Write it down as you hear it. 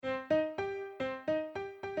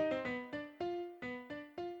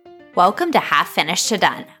Welcome to Half Finished to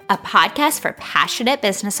Done, a podcast for passionate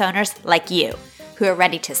business owners like you who are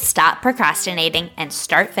ready to stop procrastinating and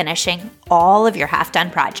start finishing all of your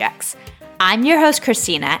half-done projects. I'm your host,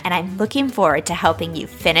 Christina, and I'm looking forward to helping you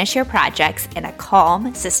finish your projects in a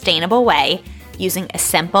calm, sustainable way using a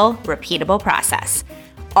simple, repeatable process.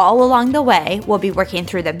 All along the way, we'll be working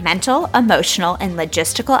through the mental, emotional, and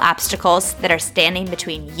logistical obstacles that are standing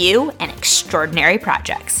between you and extraordinary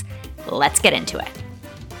projects. Let's get into it.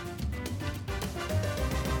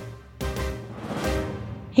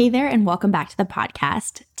 Hey there, and welcome back to the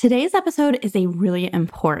podcast. Today's episode is a really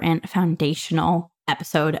important foundational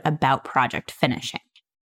episode about project finishing.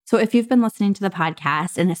 So if you've been listening to the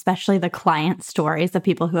podcast, and especially the client stories of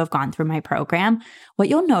people who have gone through my program, what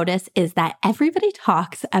you'll notice is that everybody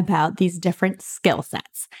talks about these different skill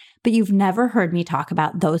sets, but you've never heard me talk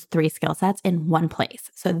about those three skill sets in one place.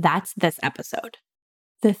 So that's this episode.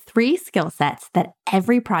 The three skill sets that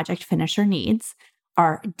every project finisher needs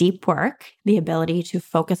are deep work, the ability to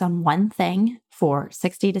focus on one thing for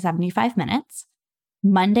 60 to 75 minutes,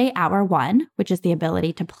 Monday Hour One, which is the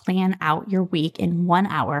ability to plan out your week in 1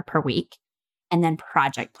 hour per week, and then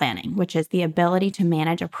project planning, which is the ability to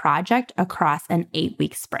manage a project across an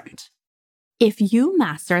 8-week sprint. If you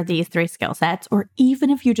master these three skill sets, or even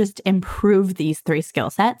if you just improve these three skill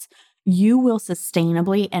sets, you will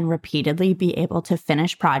sustainably and repeatedly be able to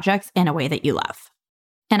finish projects in a way that you love.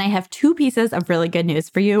 And I have two pieces of really good news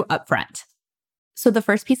for you up front. So the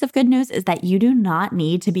first piece of good news is that you do not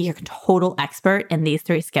need to be a total expert in these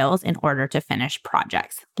three skills in order to finish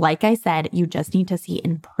projects. Like I said, you just need to see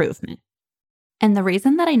improvement. And the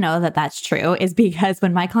reason that I know that that's true is because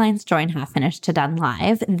when my clients join Half Finished to Done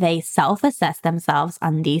Live, they self-assess themselves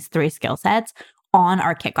on these three skill sets on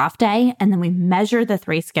our kickoff day, and then we measure the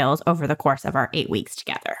three skills over the course of our 8 weeks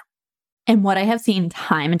together. And what I have seen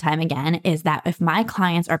time and time again is that if my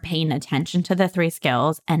clients are paying attention to the three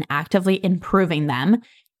skills and actively improving them,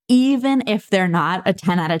 even if they're not a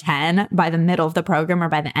 10 out of 10 by the middle of the program or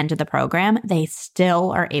by the end of the program, they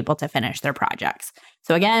still are able to finish their projects.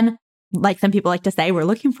 So again, like some people like to say, we're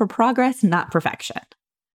looking for progress, not perfection.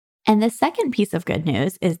 And the second piece of good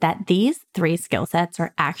news is that these three skill sets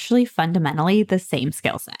are actually fundamentally the same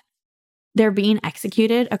skill set. They're being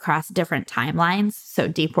executed across different timelines. So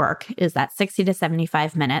deep work is that 60 to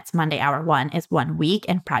 75 minutes. Monday Hour One is 1 week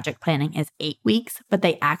and project planning is 8 weeks, but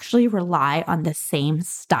they actually rely on the same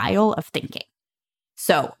style of thinking.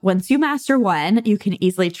 So once you master one, you can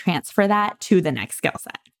easily transfer that to the next skill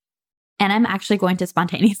set. And I'm actually going to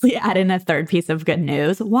spontaneously add in a third piece of good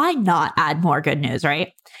news. Why not add more good news,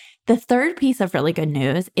 right? The third piece of really good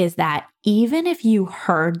news is that even if you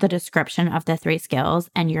heard the description of the three skills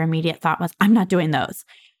and your immediate thought was, I'm not doing those,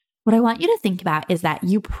 what I want you to think about is that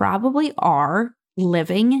you probably are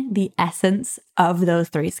living the essence of those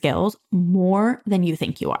three skills more than you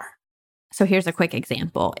think you are. So here's a quick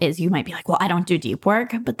example is you might be like, well, I don't do deep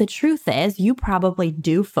work, but the truth is you probably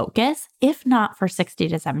do focus, if not for 60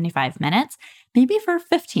 to 75 minutes, maybe for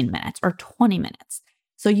 15 minutes or 20 minutes.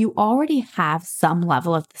 So you already have some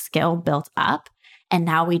level of the skill built up, and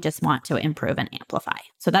now we just want to improve and amplify.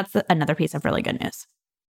 So that's another piece of really good news.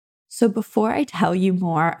 So before I tell you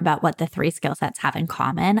more about what the three skill sets have in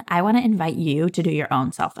common, I want to invite you to do your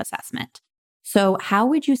own self-assessment. So how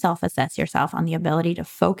would you self-assess yourself on the ability to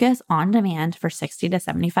focus on demand for 60 to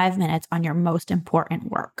 75 minutes on your most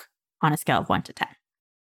important work on a scale of 1 to 10?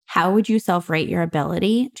 How would you self-rate your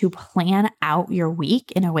ability to plan out your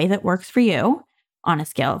week in a way that works for you on a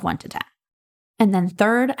scale of 1 to 10? And then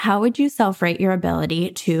third, how would you self-rate your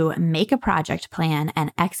ability to make a project plan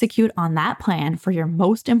and execute on that plan for your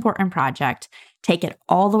most important project, take it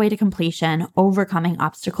all the way to completion, overcoming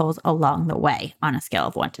obstacles along the way on a scale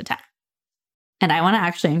of 1 to 10? And I want to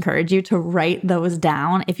actually encourage you to write those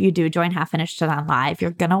down. If you do join Half Finished to Done Live, you're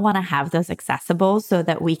going to want to have those accessible so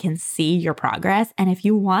that we can see your progress. And if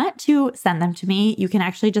you want to send them to me, you can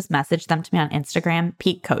actually just message them to me on Instagram,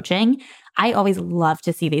 Peak Coaching. I always love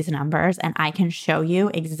to see these numbers, and I can show you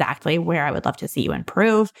exactly where I would love to see you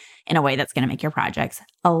improve in a way that's going to make your projects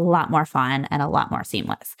a lot more fun and a lot more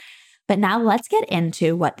seamless. But now let's get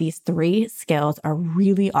into what these three skills are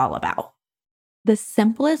really all about. The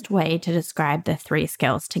simplest way to describe the three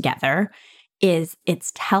skills together is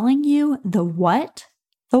it's telling you the what,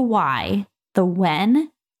 the why, the when,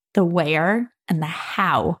 the where, and the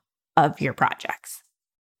how of your projects.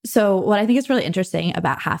 So what I think is really interesting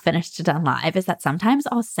about Half Finished to Done Live is that sometimes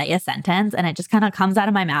I'll say a sentence and it just kind of comes out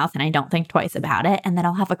of my mouth and I don't think twice about it. And then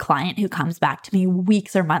I'll have a client who comes back to me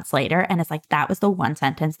weeks or months later and it's like, that was the one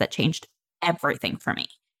sentence that changed everything for me.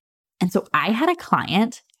 And so I had a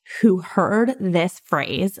client who heard this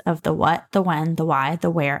phrase of the what, the when, the why, the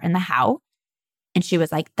where, and the how. And she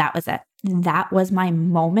was like, that was it. That was my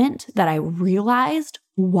moment that I realized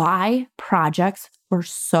why projects were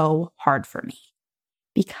so hard for me.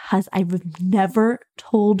 Because I've never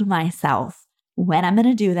told myself when I'm going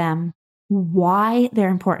to do them, why they're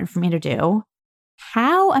important for me to do,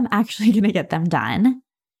 how I'm actually going to get them done,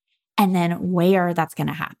 and then where that's going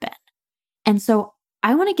to happen. And so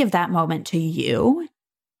I want to give that moment to you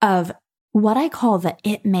of what I call the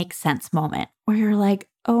it makes sense moment, where you're like,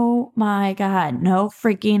 oh my God, no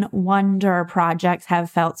freaking wonder projects have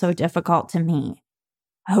felt so difficult to me.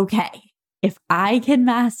 Okay, if I can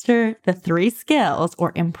master the 3 skills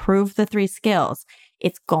or improve the 3 skills,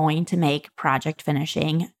 it's going to make project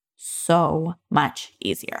finishing so much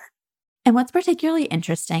easier. And what's particularly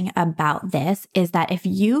interesting about this is that if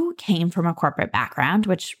you came from a corporate background,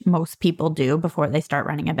 which most people do before they start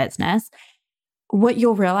running a business, what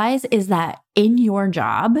you'll realize is that in your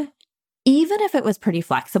job, even if it was pretty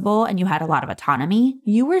flexible and you had a lot of autonomy,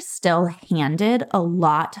 you were still handed a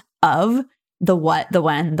lot of the what, the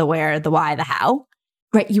when, the where, the why, the how,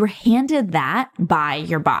 right? You were handed that by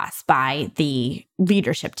your boss, by the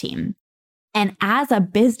leadership team. And as a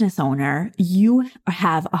business owner, you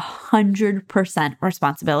have 100%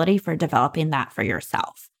 responsibility for developing that for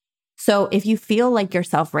yourself. So if you feel like your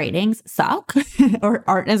self-ratings suck or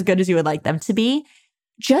aren't as good as you would like them to be,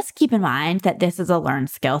 just keep in mind that this is a learned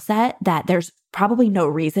skill set that there's probably no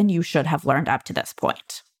reason you should have learned up to this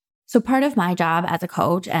point. So part of my job as a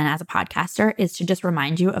coach and as a podcaster is to just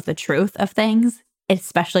remind you of the truth of things,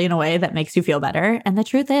 especially in a way that makes you feel better. And the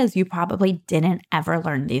truth is, you probably didn't ever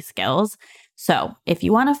learn these skills. So if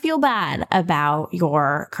you want to feel bad about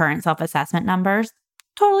your current self-assessment numbers,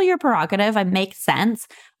 totally your prerogative. It makes sense,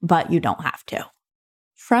 but you don't have to.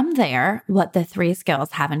 From there, what the 3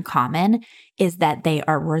 skills have in common is that they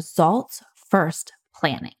are results first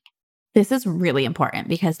planning. This is really important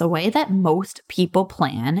because the way that most people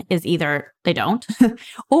plan is either they don't,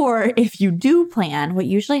 or if you do plan, what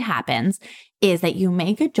usually happens is that you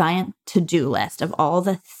make a giant to-do list of all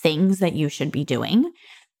the things that you should be doing.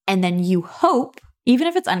 And then you hope, even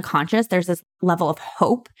if it's unconscious, there's this level of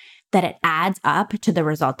hope that it adds up to the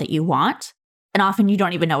result that you want. And often you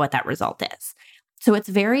don't even know what that result is. So it's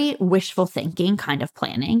very wishful thinking kind of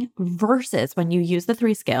planning versus when you use the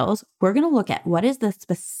 3 skills, we're going to look at what is the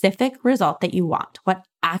specific result that you want, what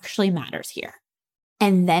actually matters here.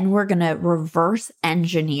 And then we're going to reverse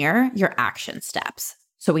engineer your action steps.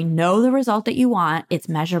 So we know the result that you want, it's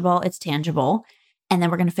measurable, it's tangible. And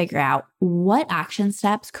then we're going to figure out what action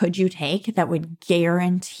steps could you take that would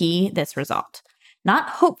guarantee this result. Not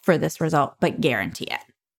hope for this result, but guarantee it.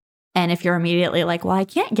 And if you're immediately like, well, I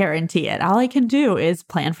can't guarantee it. All I can do is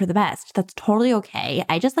plan for the best. That's totally okay.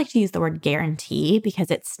 I just like to use the word guarantee because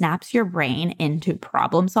it snaps your brain into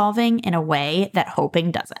problem solving in a way that hoping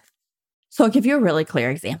doesn't. So I'll give you a really clear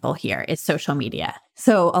example here is social media.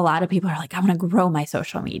 So a lot of people are like, I want to grow my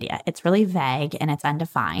social media. It's really vague and it's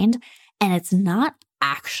undefined. And it's not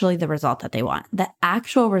actually the result that they want. The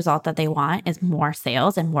actual result that they want is more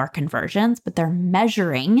sales and more conversions, but they're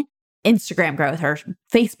measuring Instagram growth or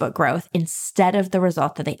Facebook growth instead of the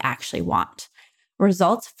result that they actually want.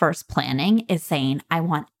 Results first planning is saying, I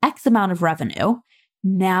want X amount of revenue.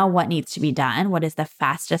 Now what needs to be done? What is the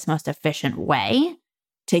fastest, most efficient way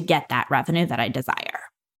to get that revenue that I desire?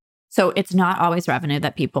 So it's not always revenue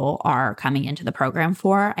that people are coming into the program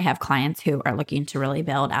for. I have clients who are looking to really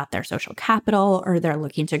build out their social capital, or they're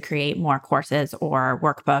looking to create more courses or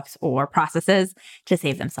workbooks or processes to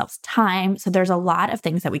save themselves time. So there's a lot of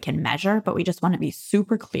things that we can measure, but we just want to be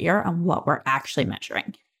super clear on what we're actually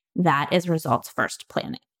measuring. That is results first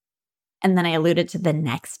planning. And then I alluded to the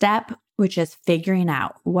next step, which is figuring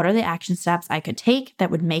out what are the action steps I could take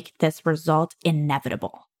that would make this result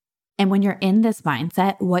inevitable. And when you're in this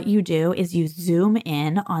mindset, what you do is you zoom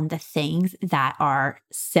in on the things that are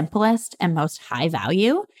simplest and most high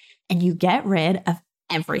value, and you get rid of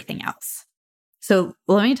everything else. So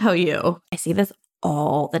let me tell you, I see this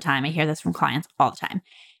all the time. I hear this from clients all the time.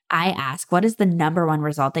 I ask, what is the number 1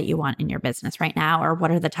 result that you want in your business right now? Or what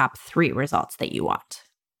are the top 3 results that you want?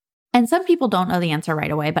 And some people don't know the answer right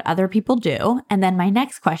away, but other people do. And then my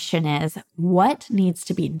next question is, what needs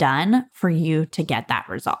to be done for you to get that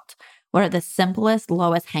result? What are the simplest,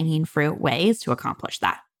 lowest hanging fruit ways to accomplish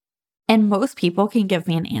that? And most people can give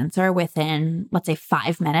me an answer within, let's say,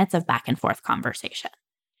 5 minutes of back and forth conversation.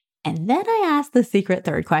 And then I ask the secret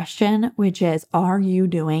third question, which is, are you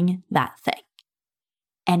doing that thing?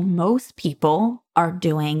 And most people are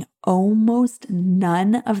doing almost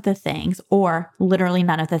none of the things, or literally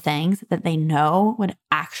none of the things that they know would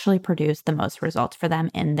actually produce the most results for them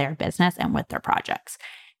in their business and with their projects.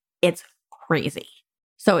 It's crazy.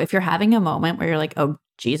 So if you're having a moment where you're like, oh,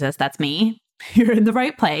 Jesus, that's me, you're in the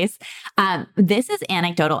right place. This is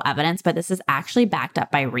anecdotal evidence, but this is actually backed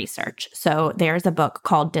up by research. So there's a book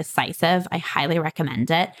called Decisive. I highly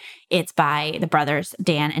recommend it. It's by the brothers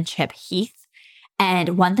Dan and Chip Heath.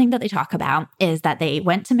 And one thing that they talk about is that they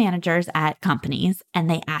went to managers at companies and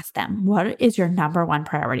they asked them, what is your number one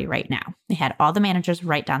priority right now? They had all the managers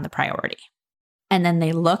write down the priority. And then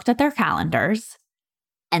they looked at their calendars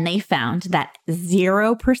and they found that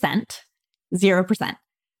 0%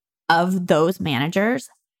 of those managers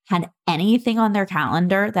had anything on their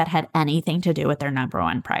calendar that had anything to do with their number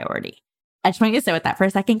one priority. I just want you to sit with that for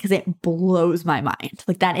a second because it blows my mind.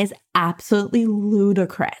 Like, that is absolutely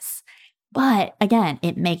ludicrous. But again,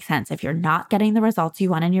 it makes sense. If you're not getting the results you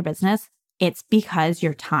want in your business, it's because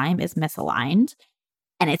your time is misaligned.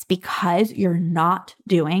 And it's because you're not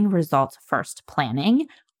doing results first planning,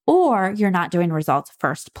 or you're not doing results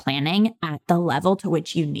first planning at the level to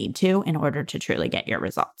which you need to in order to truly get your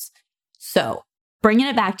results. So bringing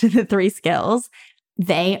it back to the 3 skills,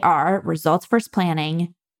 they are results first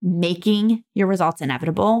planning, making your results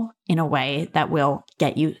inevitable in a way that will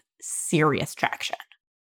get you serious traction.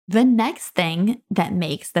 The next thing that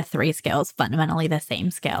makes the 3 skills fundamentally the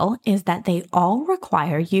same skill is that they all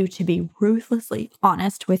require you to be ruthlessly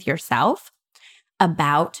honest with yourself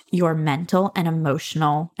about your mental and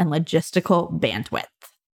emotional and logistical bandwidth.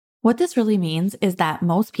 What this really means is that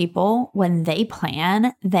most people, when they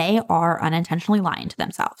plan, they are unintentionally lying to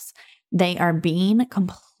themselves. They are being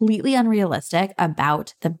completely unrealistic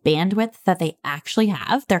about the bandwidth that they actually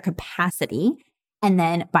have, their capacity. And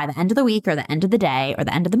then by the end of the week or the end of the day or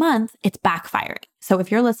the end of the month, it's backfiring. So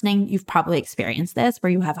if you're listening, you've probably experienced this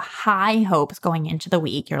where you have high hopes going into the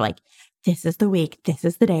week. You're like, this is the week, this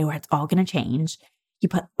is the day where it's all going to change. You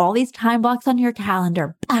put all these time blocks on your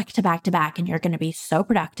calendar back to back to back, and you're going to be so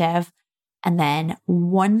productive. And then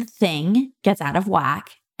one thing gets out of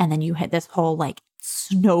whack, and then you hit this whole like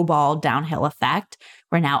snowball downhill effect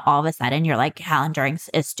where now all of a sudden you're like, calendaring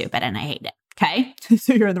is stupid and I hate it. Okay.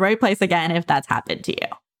 So you're in the right place again if that's happened to you.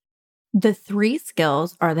 The 3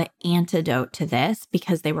 skills are the antidote to this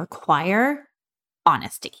because they require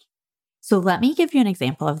honesty. So let me give you an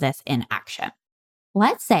example of this in action.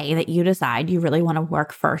 Let's say that you decide you really want to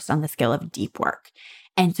work first on the skill of deep work.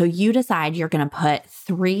 And so you decide you're going to put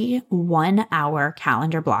 3 1-hour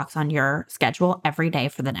calendar blocks on your schedule every day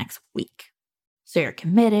for the next week. So you're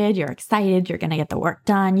committed, you're excited, you're going to get the work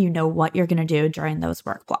done, you know what you're going to do during those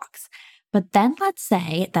work blocks. But then let's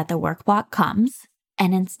say that the work block comes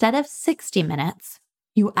and instead of 60 minutes,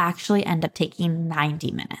 you actually end up taking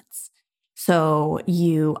 90 minutes. So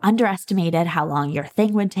you underestimated how long your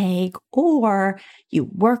thing would take, or you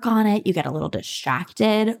work on it, you get a little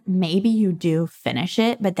distracted. Maybe you do finish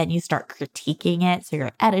it, but then you start critiquing it. So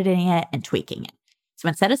you're editing it and tweaking it. So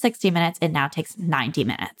instead of 60 minutes, it now takes 90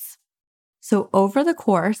 minutes. So over the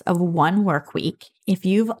course of one work week, if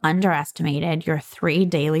you've underestimated your 3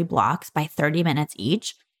 daily blocks by 30 minutes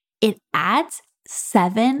each, it adds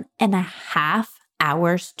 7.5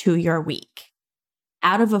 hours to your week.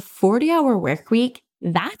 Out of a 40-hour work week,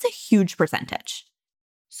 that's a huge percentage.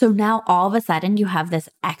 So now all of a sudden you have this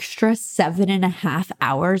extra 7.5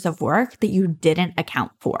 hours of work that you didn't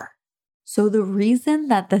account for. So the reason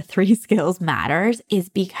that the 3 skills matters is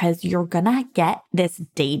because you're going to get this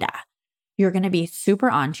data. You're going to be super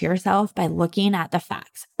onto yourself by looking at the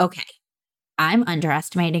facts. Okay, I'm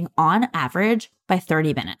underestimating on average by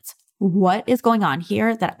 30 minutes. What is going on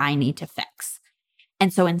here that I need to fix?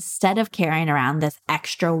 And so instead of carrying around this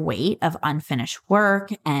extra weight of unfinished work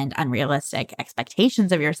and unrealistic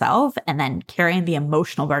expectations of yourself, and then carrying the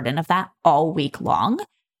emotional burden of that all week long,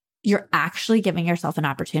 you're actually giving yourself an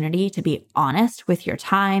opportunity to be honest with your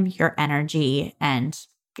time, your energy, and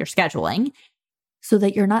your scheduling, so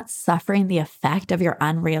that you're not suffering the effect of your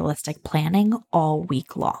unrealistic planning all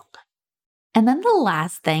week long. And then the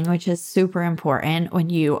last thing, which is super important when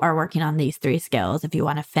you are working on these 3 skills, if you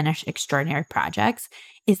want to finish extraordinary projects,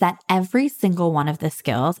 is that every single one of the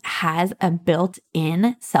skills has a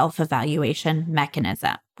built-in self-evaluation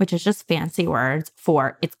mechanism, which is just fancy words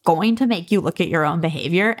for it's going to make you look at your own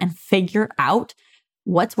behavior and figure out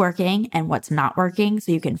what's working and what's not working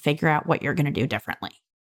so you can figure out what you're going to do differently.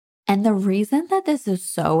 And the reason that this is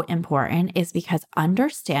so important is because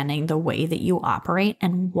understanding the way that you operate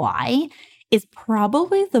and why is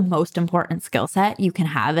probably the most important skill set you can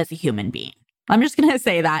have as a human being. I'm just going to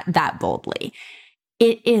say that boldly.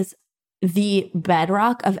 It is the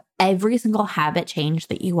bedrock of every single habit change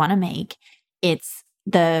that you want to make. It's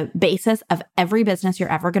the basis of every business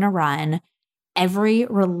you're ever going to run, every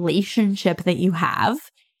relationship that you have.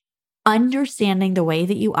 Understanding the way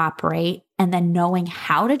that you operate and then knowing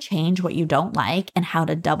how to change what you don't like and how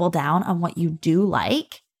to double down on what you do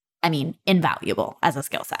like, invaluable as a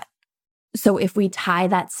skill set. So if we tie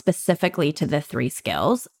that specifically to the 3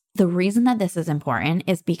 skills, the reason that this is important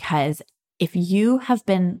is because if you have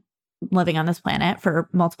been living on this planet for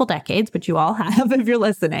multiple decades, which you all have if you're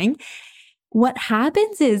listening, what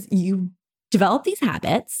happens is you develop these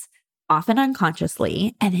habits, often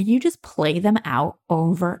unconsciously, and then you just play them out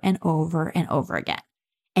over and over and over again.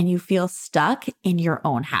 And you feel stuck in your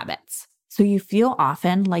own habits. So you feel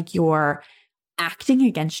often like you're acting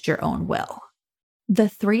against your own will. The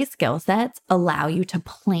 3 skill sets allow you to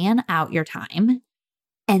plan out your time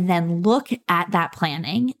and then look at that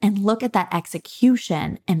planning and look at that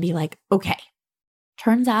execution and be like, okay,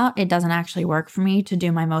 turns out it doesn't actually work for me to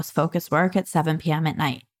do my most focused work at 7 p.m. at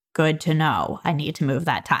night. Good to know. I need to move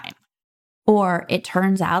that time. Or it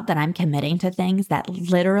turns out that I'm committing to things that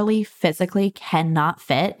literally physically cannot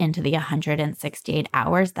fit into the 168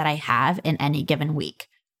 hours that I have in any given week.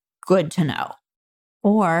 Good to know.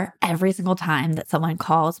 Or every single time that someone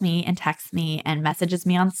calls me and texts me and messages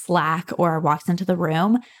me on Slack or walks into the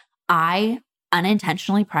room, I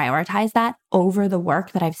unintentionally prioritize that over the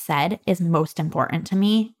work that I've said is most important to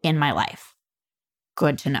me in my life.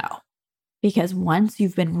 Good to know. Because once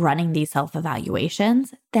you've been running these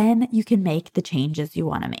self-evaluations, then you can make the changes you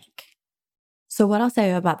want to make. So what I'll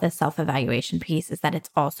say about this self-evaluation piece is that it's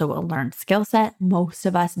also a learned skill set. Most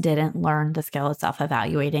of us didn't learn the skill of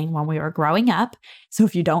self-evaluating when we were growing up. So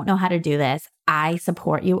if you don't know how to do this, I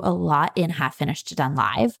support you a lot in Half Finished to Done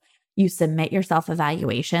Live. You submit your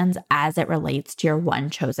self-evaluations as it relates to your one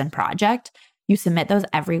chosen project. You submit those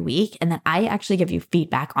every week, and then I actually give you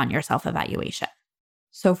feedback on your self-evaluation.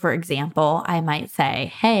 So for example, I might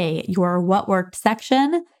say, hey, your what worked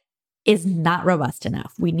section is not robust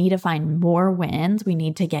enough. We need to find more wins. We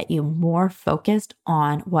need to get you more focused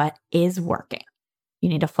on what is working. You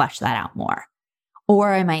need to flesh that out more.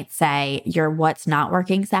 Or I might say your what's not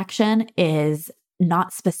working section is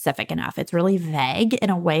not specific enough. It's really vague in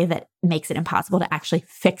a way that makes it impossible to actually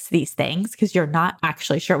fix these things because you're not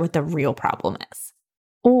actually sure what the real problem is.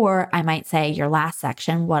 Or I might say your last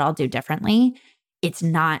section, what I'll do differently, it's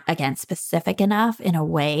not, again, specific enough in a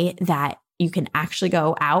way that you can actually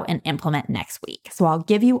go out and implement next week. So I'll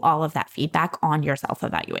give you all of that feedback on your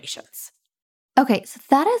self-evaluations. Okay, so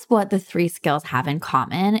that is what the 3 skills have in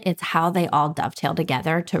common. It's how they all dovetail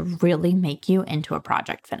together to really make you into a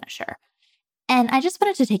project finisher. And I just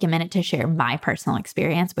wanted to take a minute to share my personal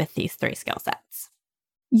experience with these 3 skill sets.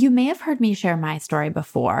 You may have heard me share my story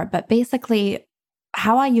before, but basically,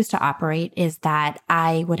 how I used to operate is that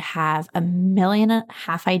I would have 1.5 million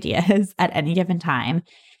ideas at any given time.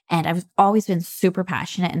 And I've always been super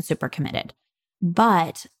passionate and super committed.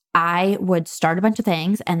 But I would start a bunch of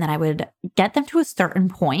things and then I would get them to a certain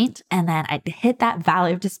point and then I'd hit that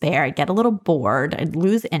valley of despair. I'd get a little bored, I'd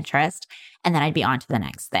lose interest, and then I'd be on to the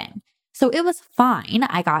next thing. So it was fine.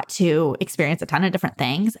 I got to experience a ton of different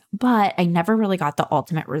things, but I never really got the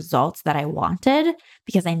ultimate results that I wanted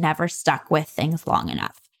because I never stuck with things long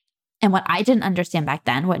enough. And what I didn't understand back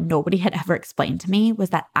then, what nobody had ever explained to me, was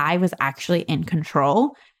that I was actually in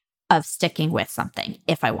control of sticking with something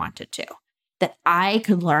if I wanted to. That I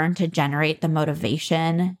could learn to generate the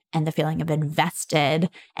motivation and the feeling of invested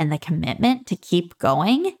and the commitment to keep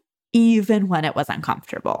going, even when it was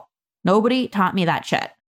uncomfortable. Nobody taught me that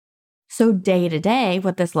shit. So day to day,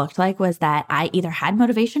 what this looked like was that I either had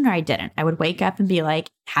motivation or I didn't. I would wake up and be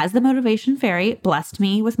like, has the motivation fairy blessed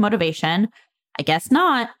me with motivation? I guess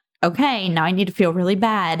not. Okay, now I need to feel really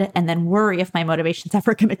bad and then worry if my motivation's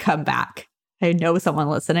ever going to come back. I know someone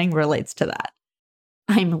listening relates to that.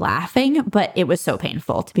 I'm laughing, but it was so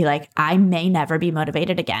painful to be like, I may never be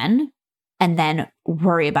motivated again, and then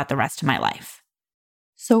worry about the rest of my life.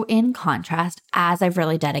 So in contrast, as I've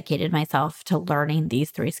really dedicated myself to learning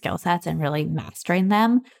these 3 skill sets and really mastering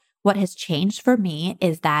them, what has changed for me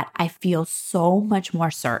is that I feel so much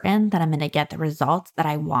more certain that I'm going to get the results that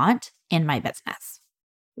I want in my business.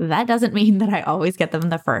 That doesn't mean that I always get them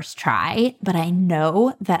the first try, but I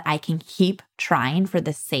know that I can keep trying for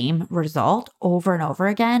the same result over and over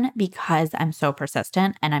again because I'm so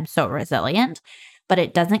persistent and I'm so resilient. But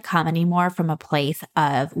it doesn't come anymore from a place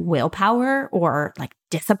of willpower or like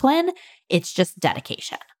discipline. It's just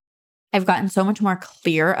dedication. I've gotten so much more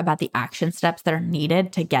clear about the action steps that are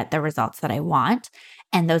needed to get the results that I want.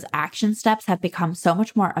 And those action steps have become so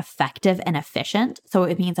much more effective and efficient. So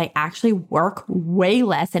it means I actually work way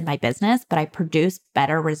less in my business, but I produce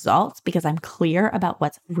better results because I'm clear about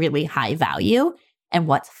what's really high value and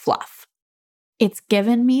what's fluff. It's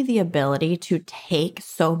given me the ability to take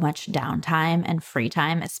so much downtime and free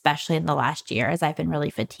time, especially in the last year as I've been really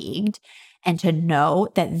fatigued, and to know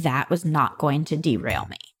that that was not going to derail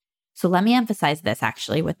me. So let me emphasize this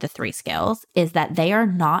actually with the 3 skills is that they are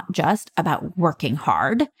not just about working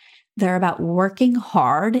hard. They're about working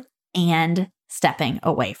hard and stepping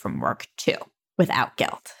away from work too, without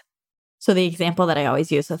guilt. So the example that I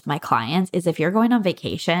always use with my clients is if you're going on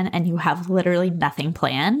vacation and you have literally nothing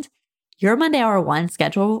planned, your Monday hour 1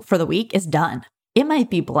 schedule for the week is done. It might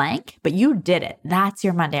be blank, but you did it. That's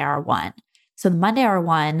your Monday hour 1. So the Monday hour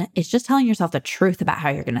 1 is just telling yourself the truth about how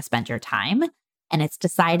you're going to spend your time. And it's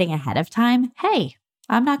deciding ahead of time, hey,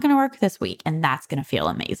 I'm not going to work this week. And that's going to feel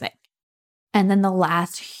amazing. And then the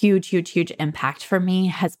last huge impact for me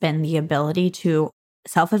has been the ability to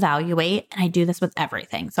self-evaluate. And I do this with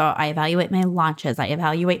everything. So I evaluate my launches. I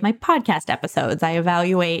evaluate my podcast episodes. I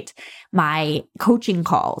evaluate my coaching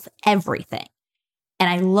calls, everything. And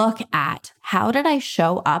I look at how did I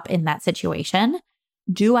show up in that situation?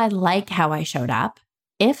 Do I like how I showed up?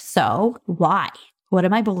 If so, why? What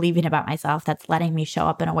am I believing about myself that's letting me show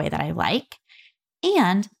up in a way that I like?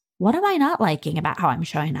 And what am I not liking about how I'm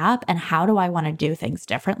showing up? And how do I want to do things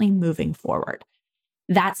differently moving forward?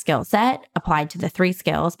 That skill set applied to the 3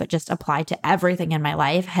 skills, but just applied to everything in my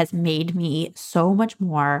life has made me so much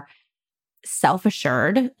more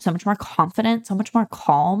self-assured, so much more confident, so much more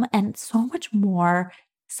calm, and so much more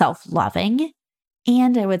self-loving.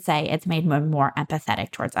 And I would say it's made me more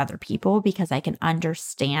empathetic towards other people because I can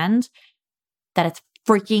understand that it's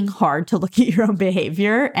freaking hard to look at your own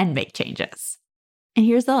behavior and make changes. And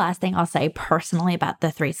here's the last thing I'll say personally about the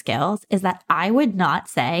 3 skills is that I would not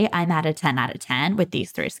say I'm at a 10 out of 10 with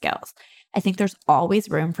these 3 skills. I think there's always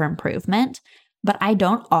room for improvement, but I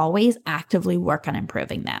don't always actively work on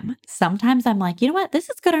improving them. Sometimes I'm like, you know what? This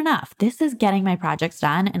is good enough. This is getting my projects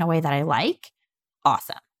done in a way that I like.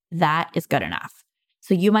 Awesome. That is good enough.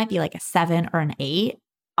 So you might be like a 7 or an 8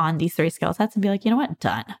 on these 3 skill sets and be like, you know what?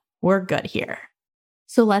 Done. We're good here.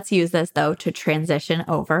 So let's use this though to transition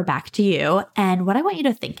over back to you. And what I want you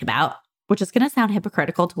to think about, which is going to sound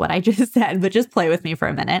hypocritical to what I just said, but just play with me for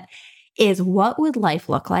a minute, is what would life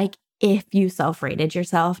look like if you self-rated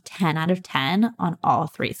yourself 10 out of 10 on all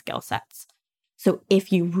 3 skill sets? So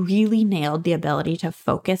if you really nailed the ability to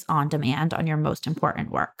focus on demand on your most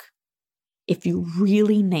important work, if you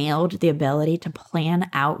really nailed the ability to plan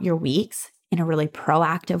out your weeks in a really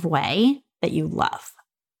proactive way that you love,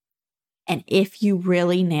 and if you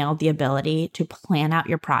really nailed the ability to plan out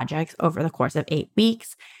your projects over the course of 8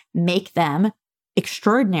 weeks, make them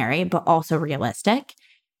extraordinary, but also realistic,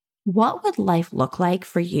 what would life look like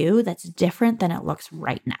for you that's different than it looks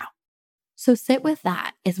right now? So sit with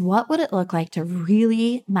that. Is what would it look like to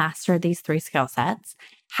really master these 3 skill sets?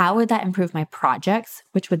 How would that improve my projects,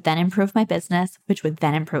 which would then improve my business, which would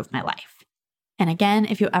then improve my life? And again,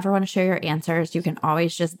 if you ever want to share your answers, you can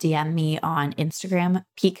always just DM me on Instagram,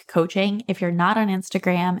 Peak Coaching. If you're not on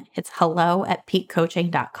Instagram, it's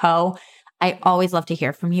hello@peakcoaching.co. I always love to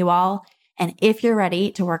hear from you all. And if you're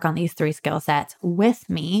ready to work on these 3 skill sets with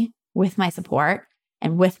me, with my support,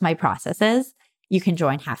 and with my processes, you can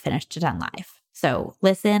join Half Finished to Done Live. So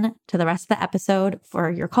listen to the rest of the episode for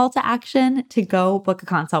your call to action to go book a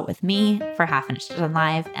consult with me for Half Finished to Done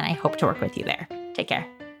Live. And I hope to work with you there. Take care.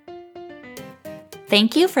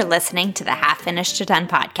 Thank you for listening to the Half Finished to Done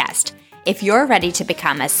podcast. If you're ready to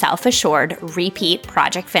become a self-assured, repeat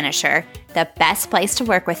project finisher, the best place to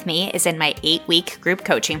work with me is in my 8-week group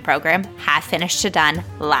coaching program, Half Finished to Done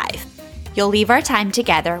Live. You'll leave our time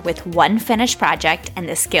together with one finished project and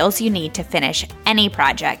the skills you need to finish any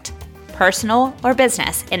project, personal or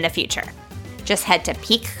business, in the future. Just head to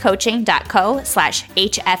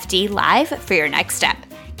peakcoaching.co/HFD live for your next step.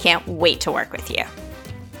 Can't wait to work with you.